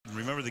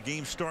Remember, the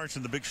game starts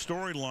and the big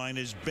storyline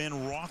is Ben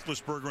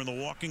Roethlisberger in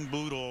the walking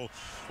boot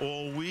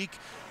all week.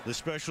 The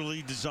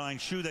specially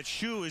designed shoe. That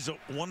shoe is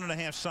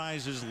 1.5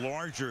 sizes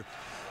larger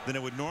than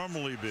it would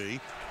normally be.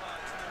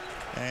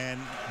 And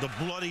the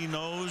bloody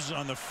nose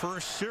on the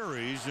first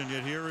series, and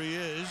yet here he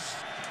is,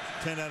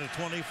 10 out of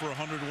 20 for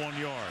 101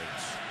 yards.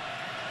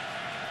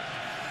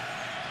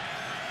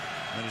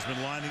 And he's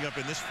been lining up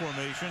in this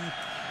formation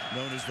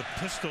known as the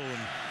pistol in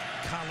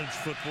college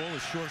football, a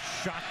short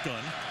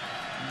shotgun.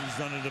 He's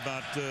done it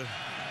about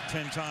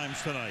 10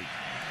 times tonight.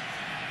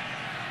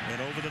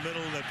 And over the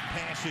middle, that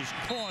pass is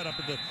caught up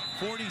at the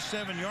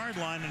 47-yard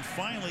line, and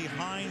finally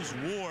Hinds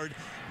Ward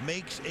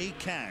makes a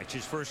catch.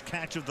 His first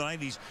catch of the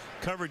night. He's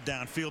covered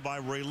downfield by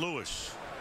Ray Lewis.